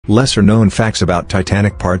Lesser known facts about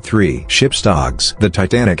Titanic Part 3. Ship's dogs. The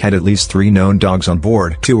Titanic had at least 3 known dogs on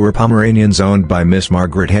board. 2 were Pomeranians owned by Miss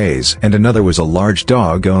Margaret Hayes, and another was a large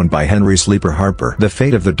dog owned by Henry Sleeper Harper. The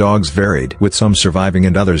fate of the dogs varied, with some surviving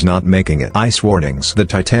and others not making it. Ice warnings. The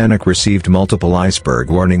Titanic received multiple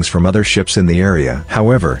iceberg warnings from other ships in the area.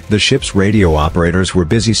 However, the ship's radio operators were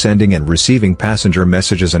busy sending and receiving passenger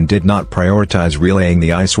messages and did not prioritize relaying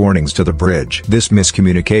the ice warnings to the bridge. This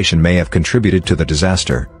miscommunication may have contributed to the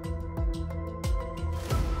disaster.